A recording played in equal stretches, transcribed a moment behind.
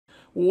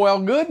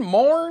Well, good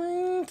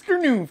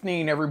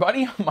morning,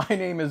 everybody. My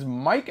name is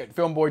Mike at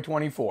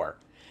Filmboy24.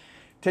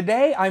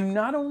 Today, I'm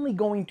not only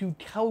going to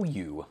tell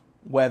you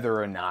whether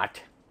or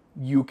not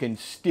you can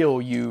still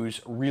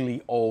use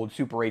really old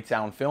Super 8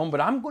 sound film,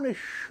 but I'm going to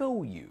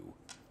show you.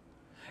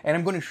 And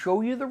I'm going to show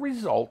you the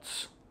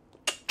results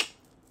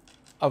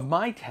of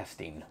my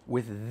testing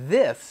with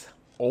this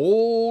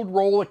old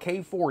roll of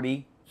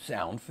K40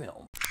 sound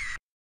film.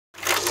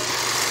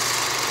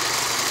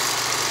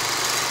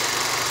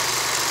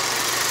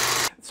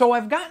 So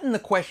I've gotten the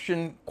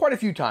question quite a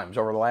few times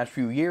over the last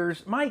few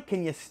years, Mike,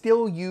 can you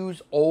still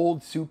use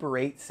old Super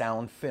 8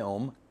 sound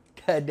film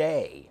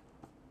today?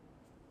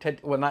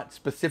 Well, not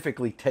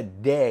specifically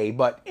today,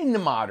 but in the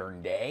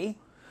modern day.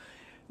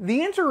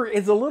 The answer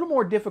is a little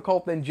more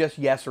difficult than just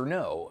yes or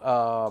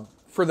no.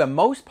 For the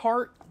most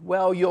part,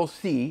 well, you'll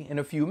see in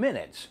a few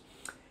minutes.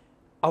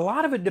 A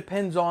lot of it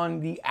depends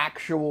on the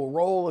actual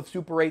roll of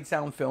Super 8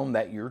 sound film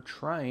that you're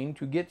trying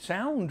to get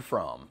sound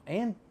from,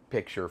 and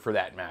picture for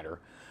that matter.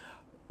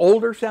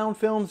 Older sound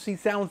films,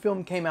 sound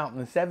film came out in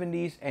the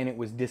 70s and it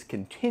was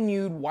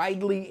discontinued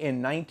widely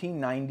in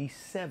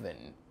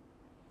 1997.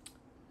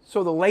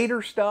 So the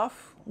later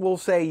stuff will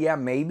say, yeah,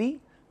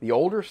 maybe. The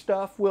older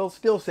stuff will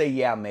still say,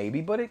 yeah,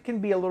 maybe, but it can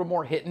be a little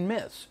more hit and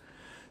miss.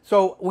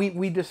 So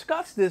we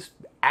discussed this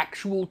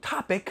actual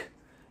topic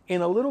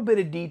in a little bit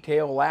of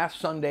detail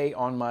last Sunday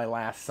on my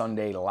last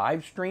Sunday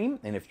live stream.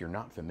 And if you're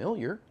not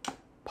familiar,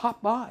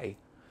 pop by.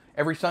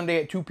 Every Sunday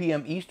at 2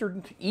 p.m.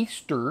 Eastern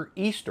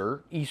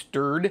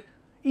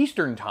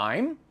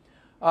time,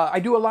 I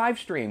do a live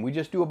stream. We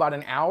just do about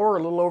an hour,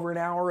 a little over an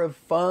hour of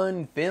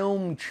fun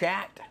film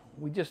chat.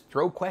 We just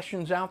throw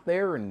questions out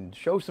there and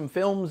show some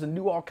films and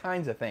do all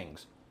kinds of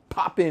things.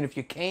 Pop in if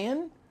you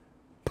can.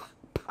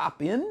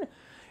 Pop in.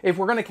 If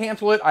we're going to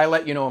cancel it, I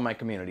let you know in my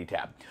community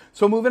tab.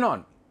 So moving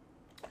on.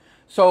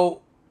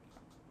 So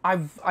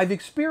I've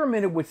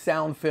experimented with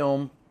sound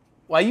film.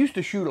 Well, I used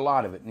to shoot a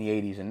lot of it in the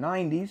 80s and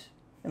 90s.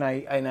 And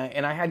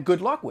I had good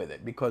luck with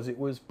it because it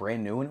was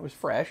brand new and it was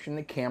fresh and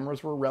the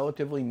cameras were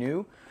relatively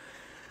new.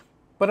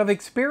 But I've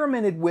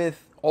experimented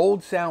with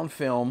old sound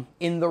film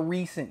in the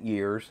recent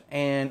years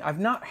and I've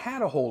not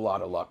had a whole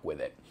lot of luck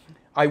with it.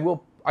 I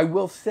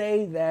will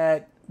say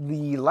that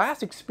the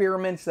last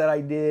experiments that I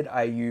did,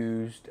 I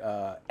used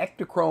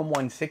Kodachrome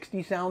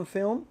 160 sound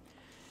film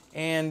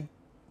and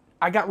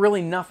I got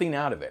really nothing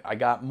out of it. I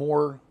got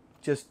more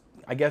just,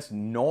 I guess,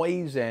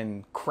 noise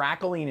and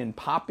crackling and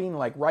popping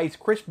like Rice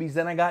Krispies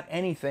than I got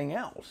anything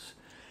else.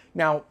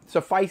 Now,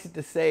 suffice it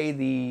to say,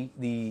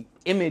 the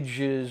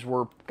images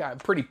were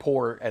pretty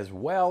poor as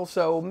well,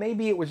 so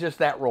maybe it was just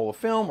that roll of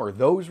film or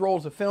those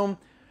rolls of film.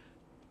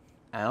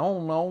 I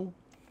don't know.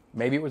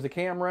 Maybe it was the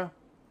camera.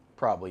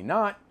 Probably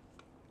not.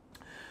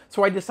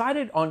 So I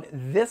decided on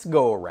this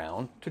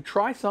go-around to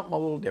try something a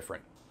little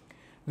different.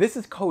 This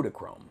is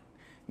Kodachrome.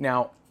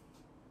 Now,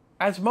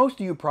 as most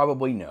of you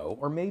probably know,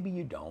 or maybe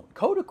you don't,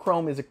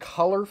 Kodachrome is a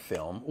color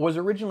film, was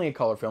originally a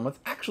color film.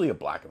 It's actually a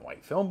black and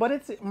white film, but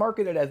it's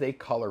marketed as a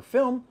color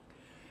film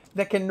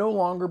that can no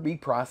longer be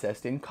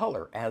processed in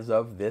color as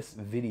of this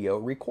video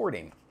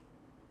recording.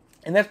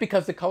 And that's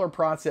because the color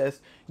process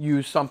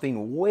used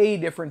something way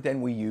different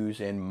than we use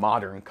in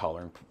modern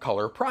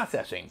color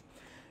processing.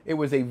 It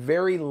was a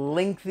very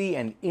lengthy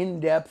and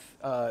in-depth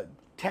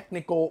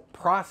technical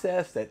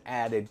process that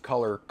added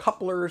color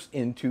couplers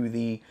into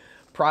the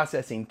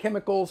processing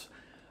chemicals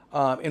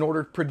in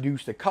order to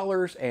produce the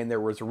colors, and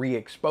there was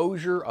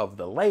re-exposure of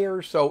the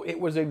layers, so it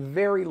was a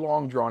very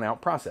long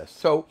drawn-out process.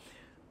 So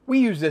we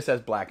use this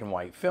as black and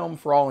white film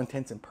for all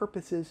intents and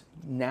purposes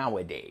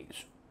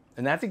nowadays,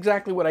 and that's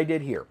exactly what I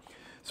did here.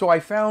 So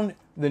I found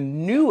the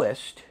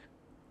newest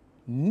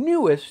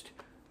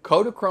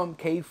Kodachrome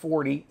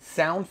K40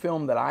 sound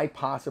film that I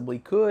possibly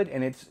could,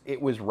 and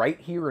it was right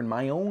here in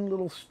my own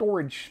little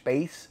storage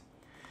space.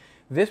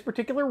 This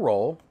particular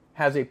roll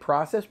has a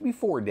process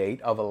before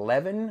date of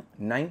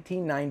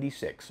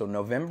 11/1996, so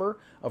November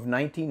of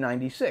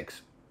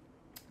 1996.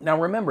 Now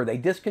remember, they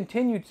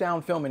discontinued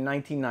sound film in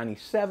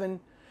 1997.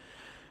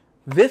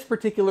 This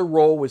particular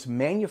roll was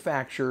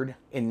manufactured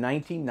in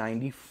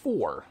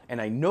 1994,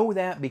 and I know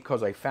that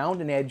because I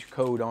found an edge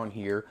code on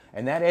here,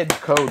 and that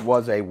edge code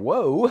was a,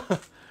 whoa,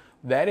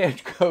 that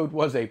edge code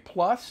was a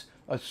plus,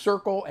 a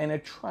circle, and a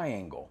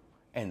triangle,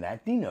 and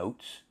that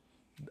denotes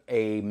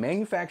a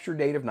manufacture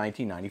date of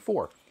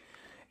 1994.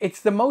 It's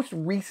the most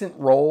recent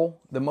roll,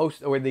 the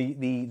newest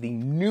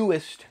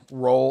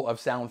roll of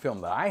sound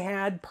film that I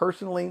had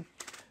personally,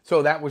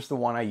 so that was the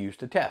one I used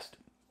to test.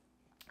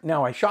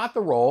 Now, I shot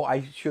the roll,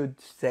 I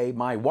should say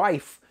my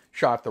wife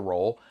shot the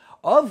roll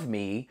of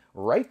me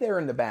right there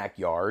in the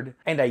backyard,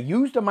 and I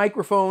used a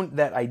microphone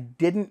that I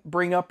didn't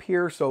bring up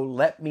here, so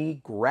let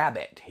me grab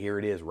it. Here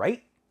it is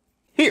right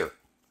here.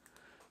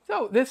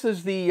 So this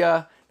is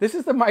the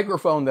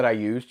microphone that I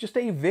used, just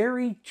a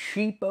very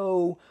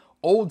cheapo,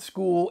 old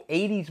school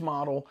 80s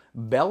model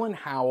Bell &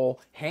 Howell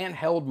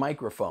handheld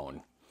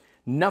microphone.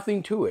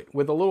 Nothing to it,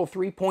 with a little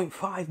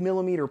 3.5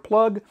 millimeter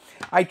plug.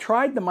 I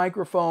tried the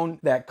microphone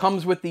that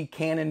comes with the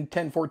Canon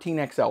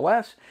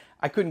 1014XL-S.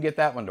 I couldn't get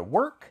that one to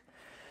work.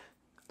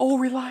 Oh,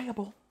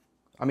 reliable.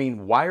 I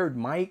mean, wired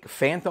mic,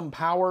 phantom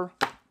power.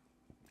 I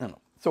don't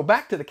know. So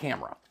back to the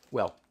camera.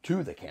 Well,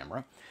 to the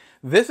camera.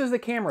 This is the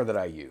camera that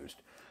I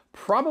used.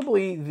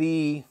 Probably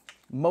the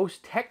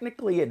most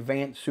technically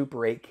advanced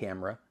Super 8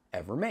 camera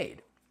ever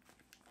made.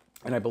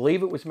 And I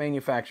believe it was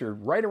manufactured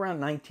right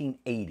around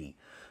 1980.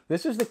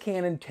 This is the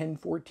Canon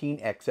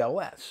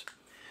 1014XL-S.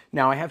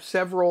 Now, I have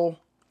several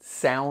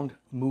sound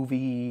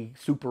movie,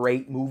 Super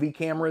 8 movie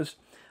cameras.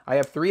 I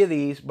have 3 of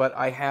these, but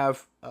I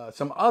have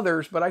some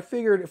others. But I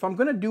figured if I'm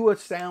going to do a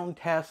sound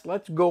test,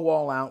 let's go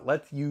all out.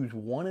 Let's use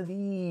one of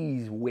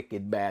these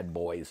wicked bad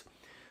boys.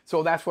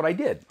 So that's what I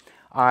did.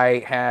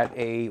 I had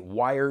a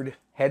wired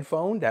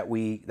headphone that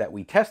we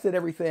tested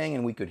everything,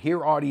 and we could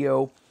hear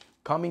audio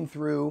coming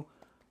through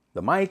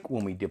the mic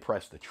when we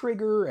depressed the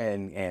trigger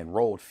and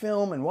rolled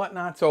film and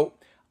whatnot. So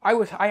I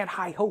had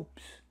high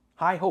hopes.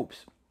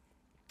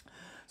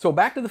 So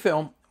back to the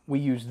film. We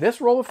used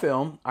this roll of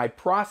film. I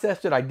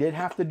processed it. I did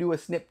have to do a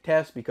snip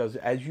test because,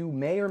 as you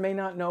may or may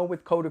not know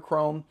with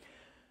Kodachrome,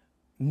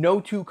 no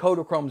 2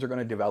 Kodachromes are going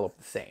to develop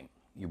the same.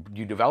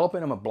 You develop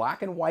them in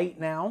black and white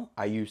now.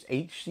 I used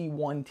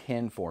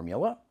HC110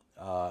 formula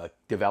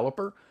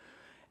developer.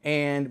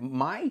 And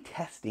my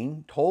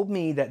testing told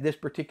me that this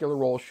particular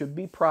roll should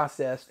be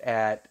processed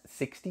at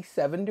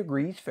 67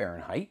 degrees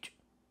Fahrenheit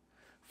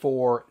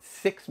for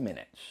 6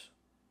 minutes.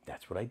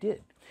 That's what I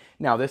did.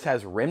 Now, this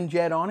has rim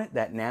jet on it,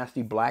 that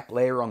nasty black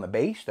layer on the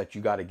base that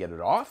you got to get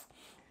it off.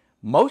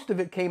 Most of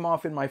it came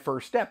off in my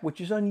first step, which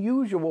is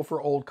unusual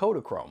for old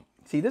Kodachrome.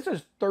 See, this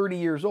is 30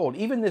 years old.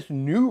 Even this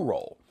new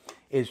roll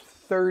is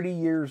 30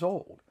 years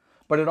old.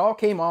 But it all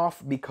came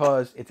off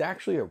because it's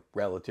actually a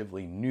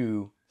relatively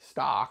new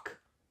stock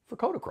for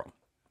Kodachrome.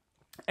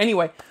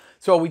 Anyway,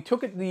 so we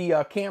took it,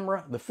 the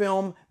camera, the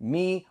film,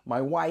 me,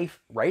 my wife,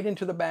 right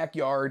into the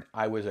backyard.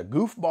 I was a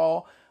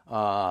goofball.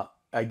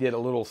 I did a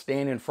little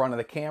stand in front of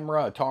the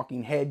camera, a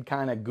talking head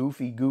kind of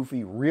goofy,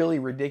 really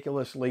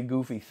ridiculously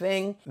goofy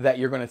thing that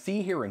you're going to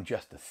see here in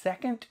just a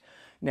second.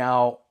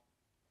 Now,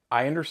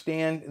 I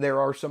understand there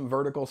are some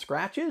vertical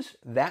scratches.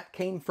 That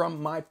came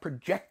from my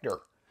projector.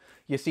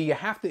 You see, you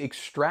have to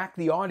extract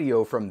the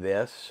audio from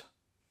this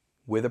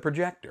with a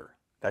projector.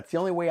 That's the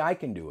only way I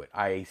can do it.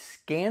 I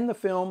scan the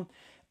film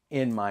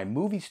in my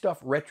Movie Stuff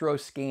Retro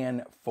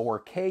Scan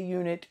 4K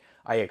unit.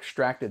 I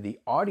extracted the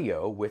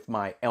audio with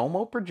my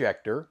Elmo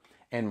projector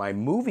and my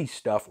Movie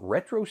Stuff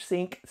Retro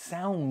Sync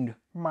sound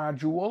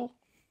module.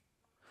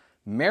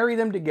 Marry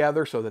them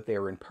together so that they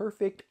are in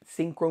perfect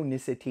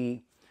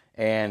synchronicity.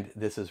 And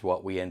this is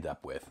what we end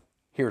up with.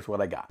 Here's what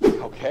I got.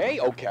 Okay.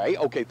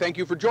 Thank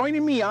you for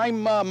joining me.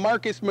 I'm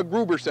Marcus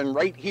McGruberson,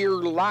 right here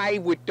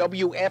live with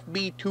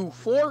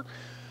WFB24.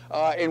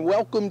 And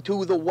welcome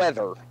to the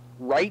weather.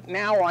 Right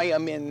now I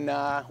am in,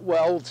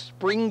 well,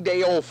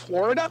 Springdale,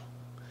 Florida.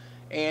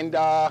 And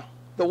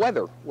the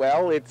weather,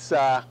 well, it's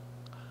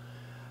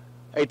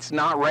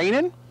not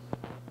raining.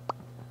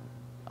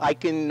 I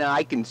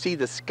can see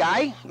the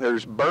sky.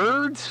 There's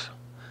birds.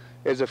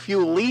 There's a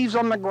few leaves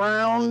on the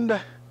ground.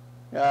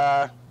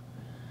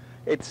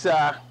 It's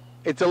a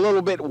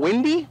little bit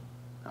windy.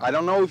 I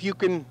don't know if you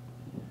can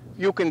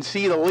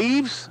see the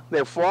leaves.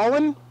 They're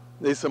falling.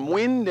 There's some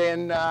wind,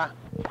 and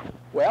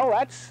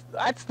well,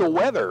 that's the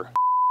weather.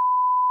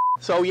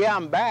 So yeah,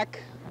 I'm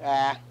back.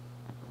 I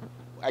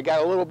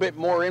got a little bit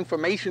more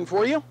information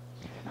for you.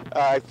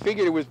 I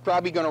figured it was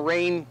probably going to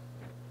rain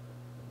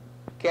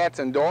cats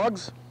and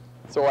dogs,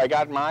 so I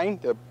got mine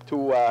to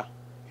you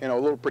know, a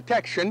little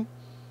protection.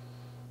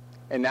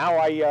 And now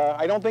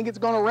I don't think it's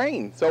going to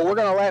rain, so we're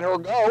going to let her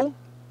go,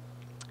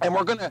 and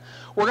we're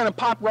gonna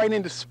pop right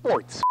into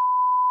sports.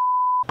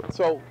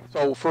 So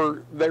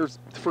for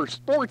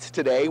sports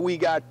today, we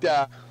got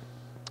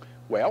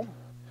well,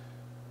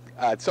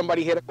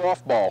 somebody hit a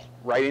golf ball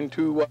right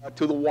into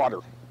to the water.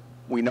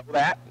 We know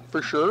that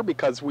for sure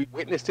because we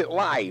witnessed it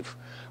live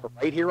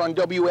right here on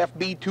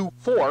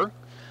WFB24.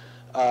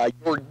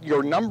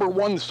 Your number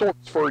one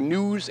source for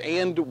news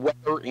and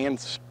weather and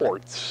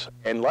sports.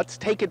 And let's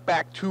take it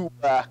back to,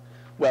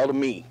 well, to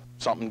me,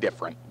 something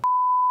different.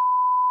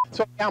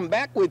 So I'm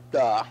back with,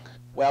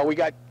 well, we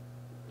got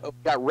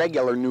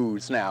regular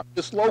news now,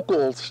 just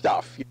local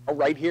stuff, you know,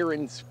 right here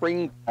in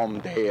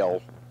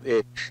Springdale,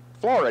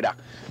 Florida.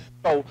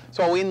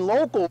 So in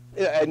local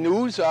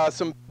news, a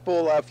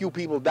few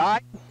people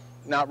died.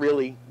 Not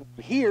really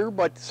here,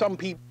 but some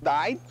people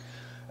died.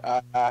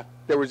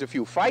 There was a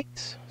few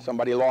fights.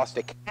 Somebody lost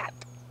a cat.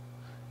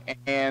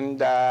 And,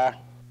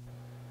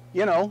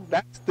 you know,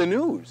 that's the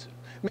news.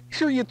 Make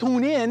sure you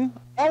tune in,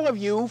 all of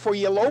you, for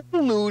your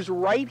local news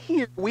right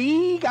here.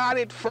 We got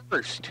it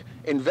first.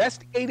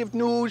 Investigative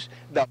news,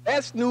 the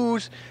best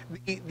news,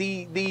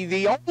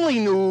 the only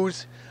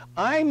news.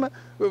 I'm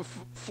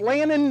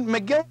Flannan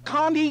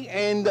McGillicuddy,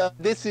 and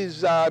this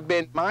has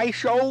been my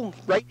show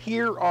right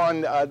here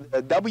on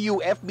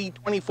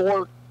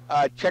WFB24.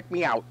 Check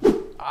me out.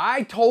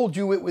 I told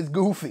you it was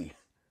goofy.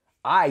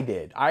 I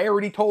did. I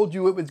already told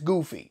you it was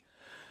goofy.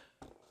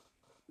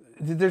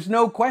 There's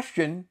no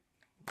question.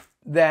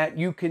 that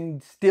you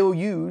can still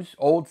use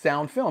old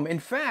sound film. In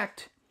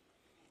fact,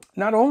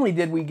 not only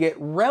did we get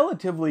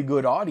relatively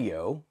good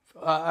audio,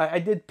 I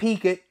did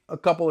peak it a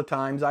couple of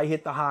times. I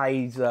hit the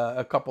highs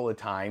a couple of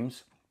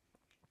times.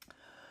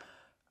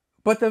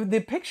 But the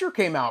picture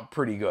came out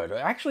pretty good.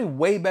 Actually,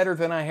 way better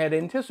than I had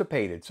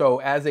anticipated. So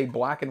as a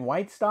black and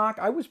white stock,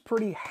 I was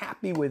pretty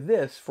happy with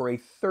this for a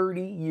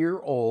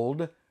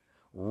 30-year-old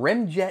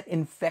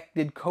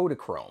Remjet-infected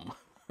Kodachrome.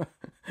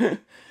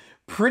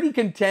 Pretty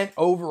content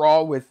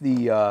overall with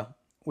the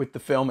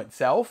film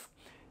itself.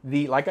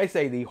 Like I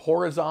say, the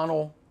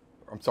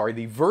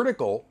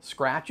vertical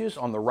scratches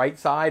on the right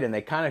side, and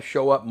they kind of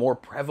show up more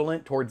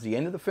prevalent towards the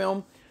end of the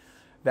film.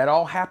 That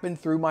all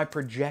happened through my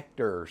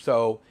projector.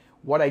 So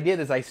what I did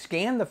is I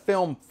scanned the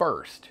film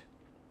first,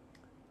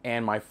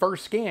 and my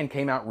first scan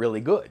came out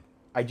really good.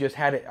 I just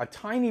had it a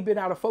tiny bit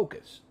out of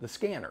focus, the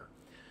scanner.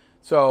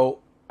 So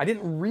I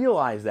didn't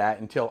realize that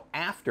until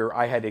after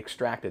I had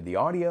extracted the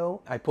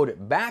audio. I put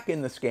it back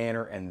in the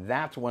scanner, and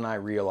that's when I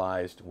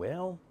realized,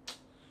 well,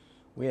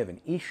 we have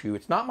an issue.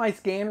 It's not my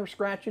scanner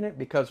scratching it,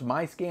 because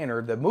my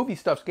scanner, the movie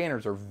stuff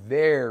scanners are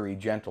very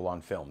gentle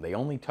on film. They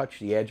only touch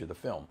the edge of the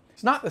film.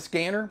 It's not the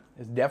scanner.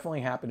 It's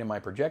definitely happened in my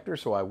projector,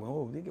 so I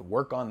will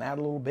work on that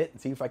a little bit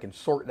and see if I can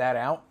sort that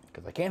out,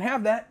 because I can't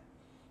have that.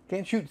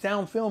 Can't shoot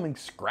sound film and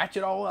scratch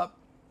it all up.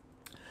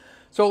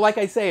 So like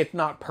I say, it's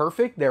not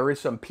perfect. There is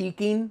some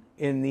peaking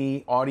in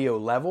the audio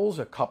levels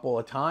a couple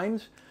of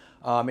times.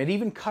 It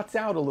even cuts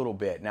out a little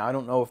bit. Now, I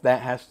don't know if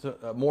that has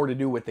more to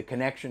do with the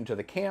connection to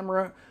the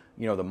camera,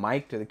 you know, the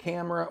mic to the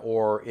camera,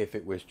 or if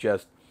it was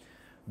just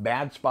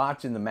bad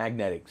spots in the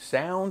magnetic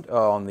sound,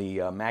 on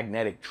the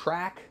magnetic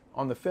track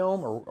on the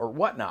film, or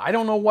whatnot. I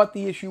don't know what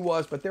the issue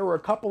was, but there were a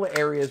couple of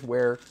areas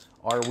where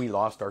we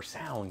lost our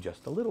sound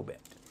just a little bit.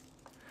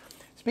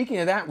 Speaking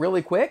of that,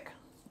 really quick,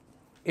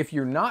 if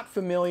you're not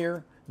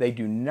familiar, they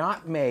do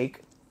not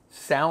make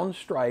sound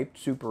striped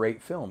Super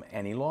 8 film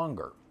any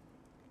longer.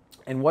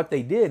 And what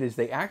they did is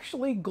they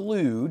actually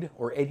glued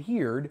or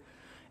adhered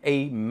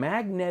a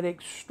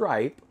magnetic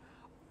stripe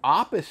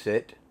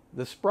opposite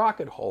the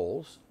sprocket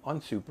holes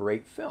on Super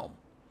 8 film.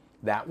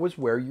 That was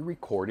where you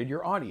recorded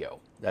your audio.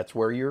 That's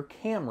where your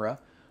camera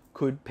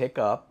could pick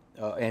up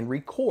and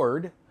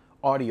record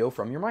audio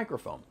from your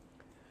microphone.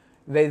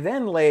 They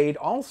then laid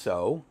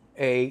also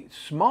a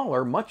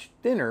smaller, much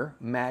thinner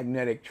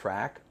magnetic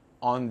track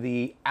on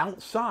the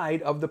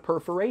outside of the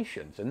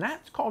perforations, and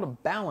that's called a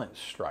balance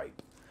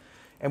stripe.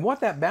 And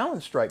what that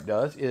balance stripe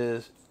does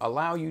is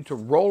allow you to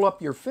roll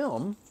up your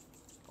film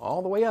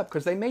all the way up,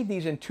 because they made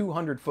these in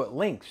 200-foot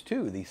lengths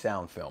too, the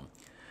sound film.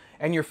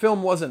 And your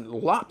film wasn't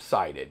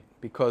lopsided,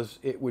 because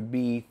it would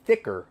be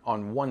thicker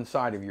on one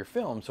side of your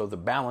film, so to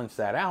balance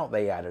that out,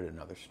 they added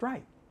another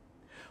stripe.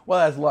 Well,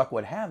 as luck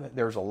would have it,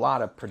 there's a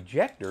lot of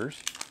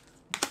projectors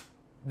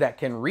that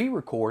can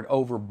re-record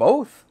over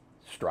both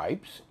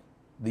stripes,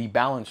 the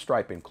balance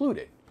stripe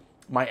included.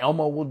 My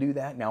Elmo will do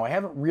that. Now, I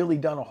haven't really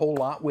done a whole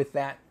lot with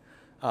that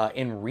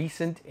in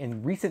recent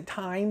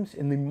times,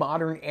 in the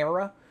modern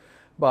era,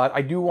 but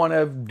I do want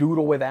to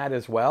doodle with that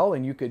as well.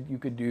 And you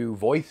could do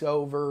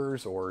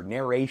voiceovers or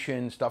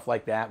narration, stuff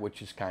like that,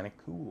 which is kind of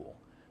cool,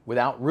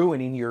 without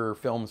ruining your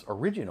film's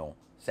original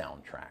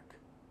soundtrack.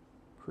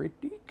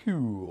 Pretty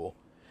cool.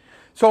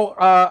 So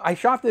I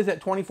shot this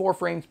at 24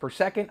 frames per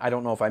second. I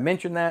don't know if I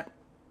mentioned that.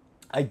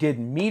 I did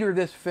meter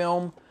this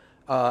film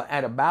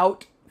at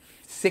about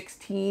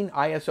 16,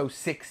 ISO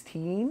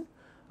 16,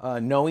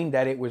 knowing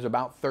that it was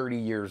about 30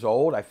 years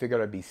old. I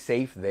figured I'd be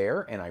safe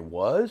there, and I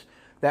was.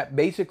 That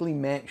basically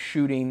meant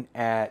shooting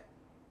at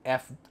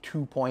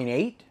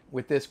f2.8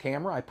 with this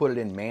camera. I put it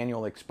in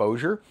manual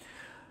exposure.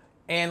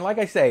 And like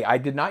I say, I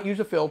did not use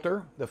a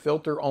filter. The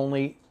filter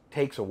only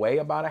takes away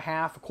about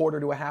a quarter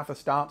to a half a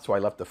stop, so I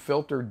left the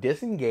filter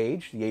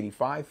disengaged, the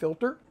 85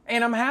 filter,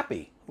 and I'm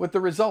happy with the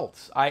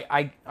results.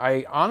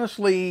 I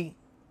honestly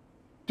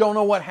don't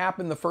know what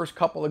happened the first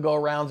couple of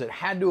go-arounds. It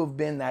had to have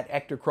been that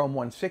Kodachrome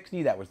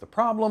 160 that was the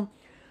problem.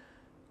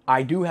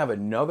 I do have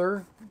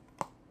another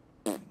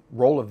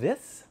roll of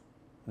this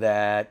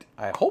that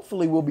I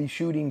hopefully will be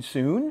shooting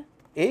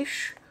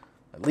soon-ish,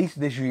 at least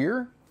this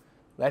year.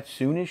 That's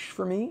soonish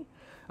for me.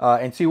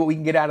 And see what we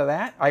can get out of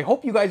that. I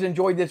hope you guys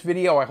enjoyed this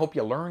video. I hope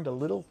you learned a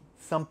little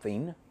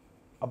something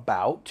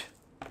about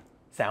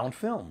sound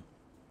film.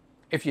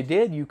 If you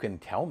did, you can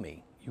tell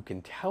me. You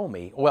can tell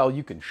me. Well,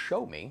 you can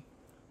show me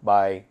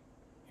by,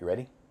 you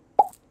ready?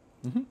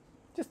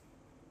 Just,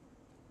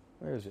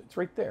 where is it? It's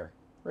right there.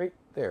 Right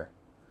there.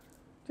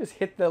 Just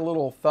hit the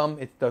little thumb.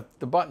 It's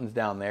the button's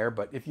down there,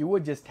 but if you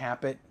would just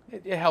tap it,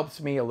 it helps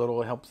me a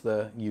little. It helps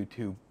the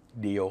YouTube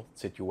deal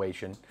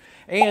situation.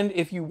 And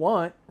if you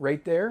want,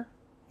 right there,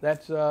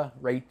 that's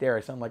right there.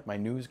 I sound like my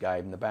news guy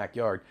in the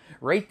backyard.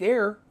 Right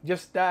there,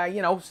 just,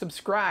 you know,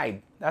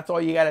 subscribe. That's all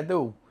you got to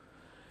do.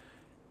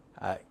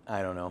 I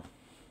don't know.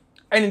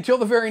 And until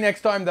the very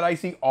next time that I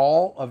see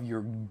all of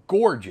your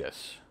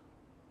gorgeous,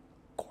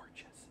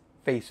 gorgeous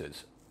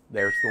faces,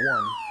 there's the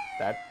one.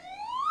 That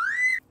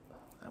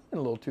went a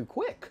little too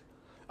quick.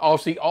 I'll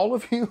see all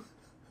of you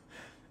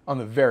on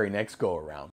the very next go-around.